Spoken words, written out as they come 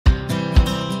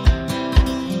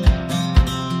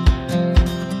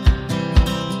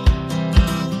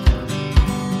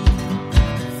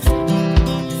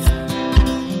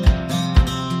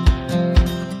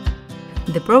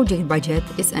project budget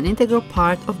is an integral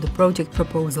part of the project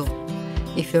proposal.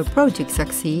 If your project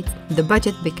succeeds, the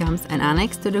budget becomes an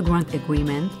annex to the grant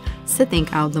agreement, setting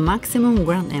out the maximum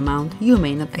grant amount you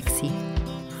may not exceed.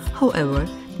 However,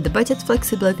 the budget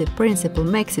flexibility principle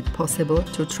makes it possible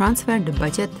to transfer the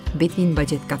budget between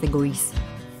budget categories.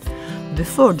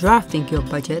 Before drafting your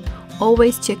budget,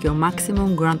 always check your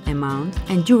maximum grant amount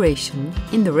and duration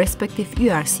in the respective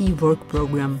ERC work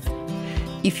program.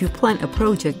 If you plan a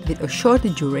project with a shorter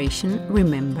duration,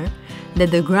 remember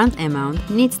that the grant amount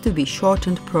needs to be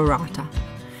shortened pro rata.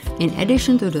 In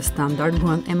addition to the standard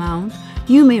grant amount,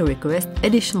 you may request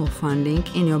additional funding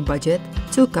in your budget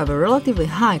to cover relatively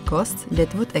high costs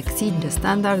that would exceed the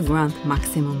standard grant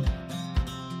maximum.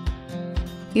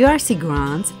 ERC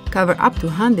grants cover up to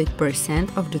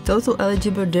 100% of the total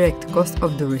eligible direct cost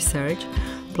of the research,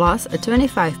 plus a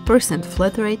 25%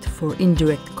 flat rate for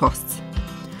indirect costs.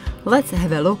 Let's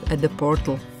have a look at the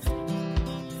portal.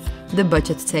 The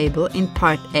budget table in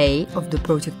Part A of the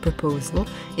project proposal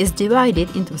is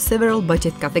divided into several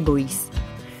budget categories.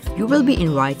 You will be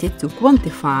invited to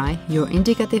quantify your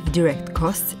indicative direct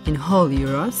costs in whole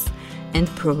euros and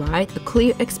provide a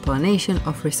clear explanation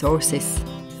of resources.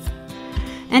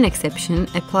 An exception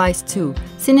applies to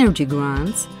synergy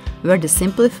grants, where the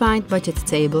simplified budget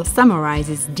table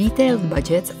summarizes detailed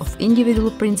budgets of individual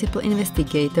principal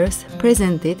investigators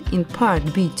presented in Part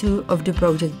B2 of the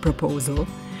project proposal,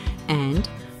 and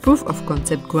proof of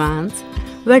concept grants,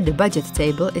 where the budget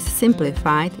table is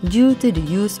simplified due to the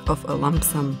use of a lump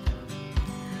sum.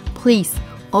 Please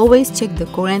always check the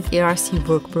current ERC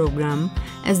work program,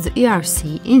 as the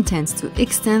ERC intends to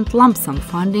extend lump sum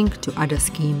funding to other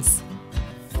schemes.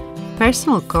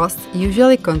 Personnel costs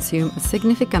usually consume a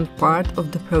significant part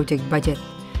of the project budget.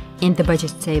 In the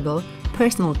budget table,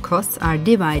 personnel costs are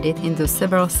divided into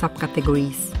several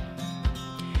subcategories.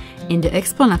 In the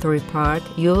explanatory part,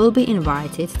 you will be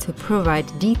invited to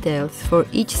provide details for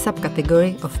each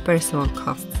subcategory of personnel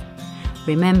costs.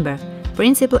 Remember,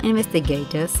 principal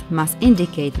investigators must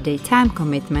indicate their time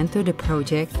commitment to the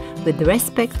project with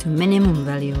respect to minimum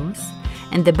values,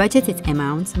 and the budgeted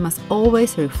amounts must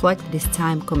always reflect this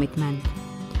time commitment.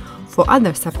 For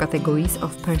other subcategories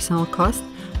of personnel cost,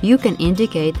 you can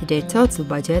indicate their total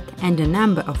budget and the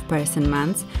number of person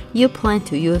months you plan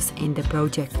to use in the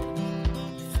project.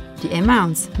 The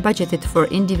amounts budgeted for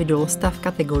individual staff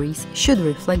categories should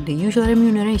reflect the usual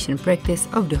remuneration practice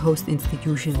of the host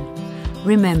institution.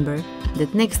 Remember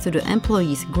that next to the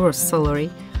employee's gross salary,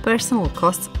 personnel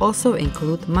costs also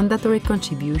include mandatory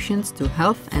contributions to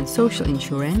health and social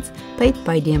insurance paid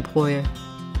by the employer.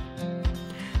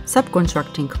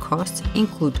 Subcontracting costs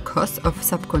include costs of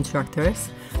subcontractors,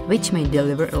 which may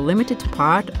deliver a limited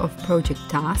part of project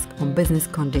task on business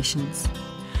conditions.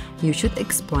 You should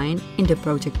explain in the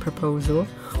project proposal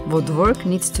what work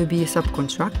needs to be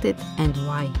subcontracted and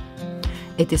why.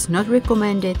 It is not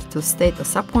recommended to state a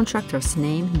subcontractor's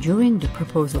name during the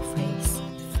proposal phase.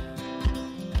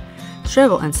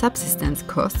 Travel and subsistence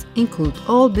costs include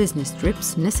all business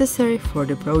trips necessary for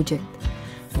the project.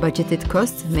 Budgeted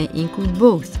costs may include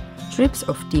both trips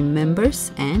of team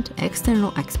members and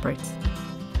external experts.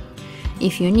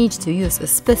 If you need to use a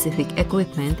specific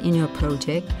equipment in your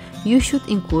project, you should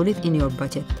include it in your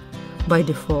budget. By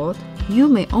default, you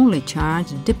may only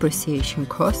charge the depreciation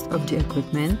cost of the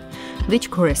equipment,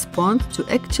 which corresponds to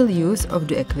actual use of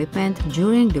the equipment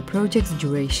during the project's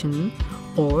duration,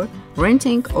 or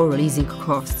renting or leasing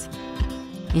costs.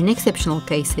 In exceptional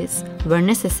cases, where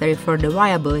necessary for the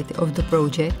viability of the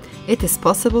project, it is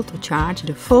possible to charge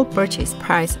the full purchase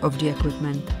price of the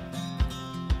equipment.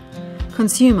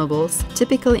 Consumables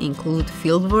typically include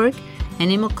fieldwork,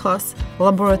 animal costs,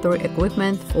 laboratory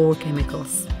equipment, or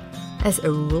chemicals. As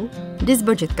a rule, this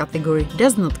budget category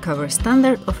does not cover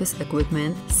standard office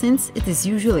equipment, since it is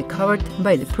usually covered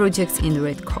by the project's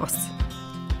indirect costs.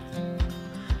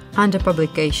 Under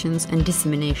publications and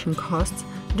dissemination costs,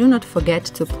 do not forget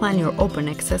to plan your open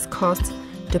access costs,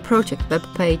 the project web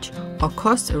page, or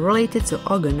costs related to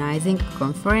organizing a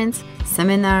conference,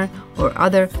 seminar, or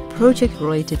other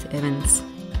project-related events.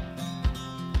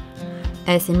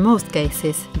 As in most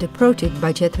cases, the project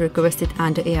budget requested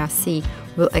under ERC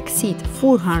will exceed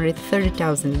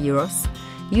 430,000 euros,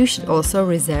 you should also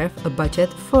reserve a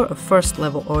budget for a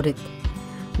first-level audit.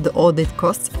 The audit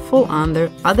costs fall under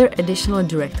other additional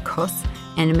direct costs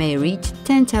and may reach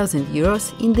 10,000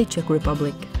 euros in the Czech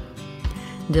Republic.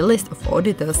 The list of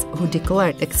auditors who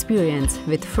declared experience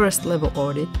with first-level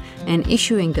audit and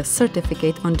issuing the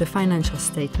certificate on the financial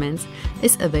statements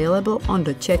is available on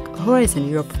the Czech Horizon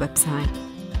Europe website.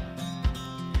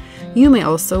 You may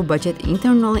also budget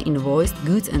internally invoiced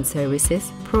goods and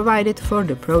services provided for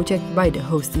the project by the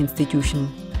host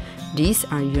institution. These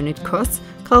are unit costs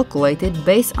calculated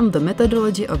based on the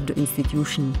methodology of the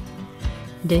institution.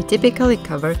 They typically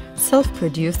cover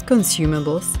self-produced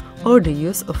consumables or the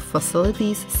use of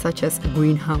facilities such as a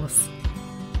greenhouse.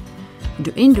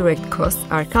 The indirect costs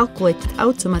are calculated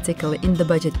automatically in the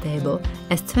budget table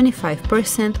as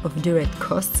 25% of direct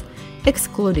costs,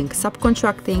 excluding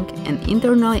subcontracting and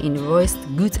internally invoiced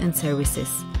goods and services.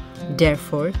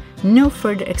 Therefore, no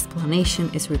further explanation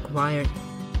is required.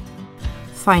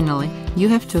 Finally, you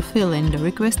have to fill in the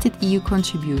requested EU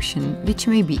contribution, which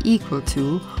may be equal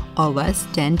to or less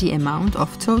than the amount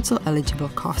of total eligible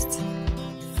costs.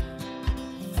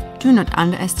 Do not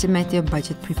underestimate your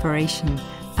budget preparation.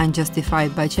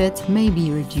 Unjustified budget may be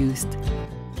reduced.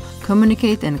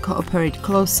 Communicate and cooperate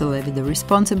closely with the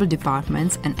responsible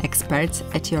departments and experts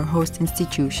at your host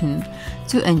institution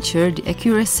to ensure the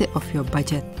accuracy of your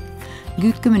budget.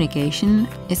 Good communication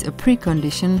is a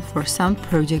precondition for sound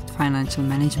project financial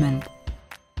management.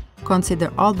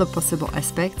 Consider all the possible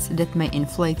aspects that may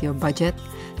inflate your budget,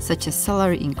 such as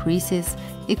salary increases,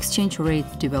 exchange rate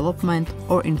development,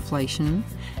 or inflation,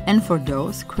 and for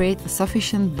those, create a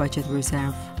sufficient budget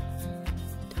reserve.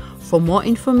 For more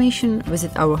information,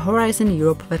 visit our Horizon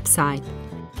Europe website.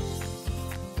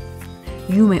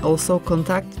 You may also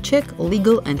contact Czech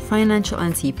legal and financial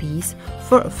NCPs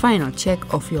for a final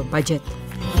check of your budget.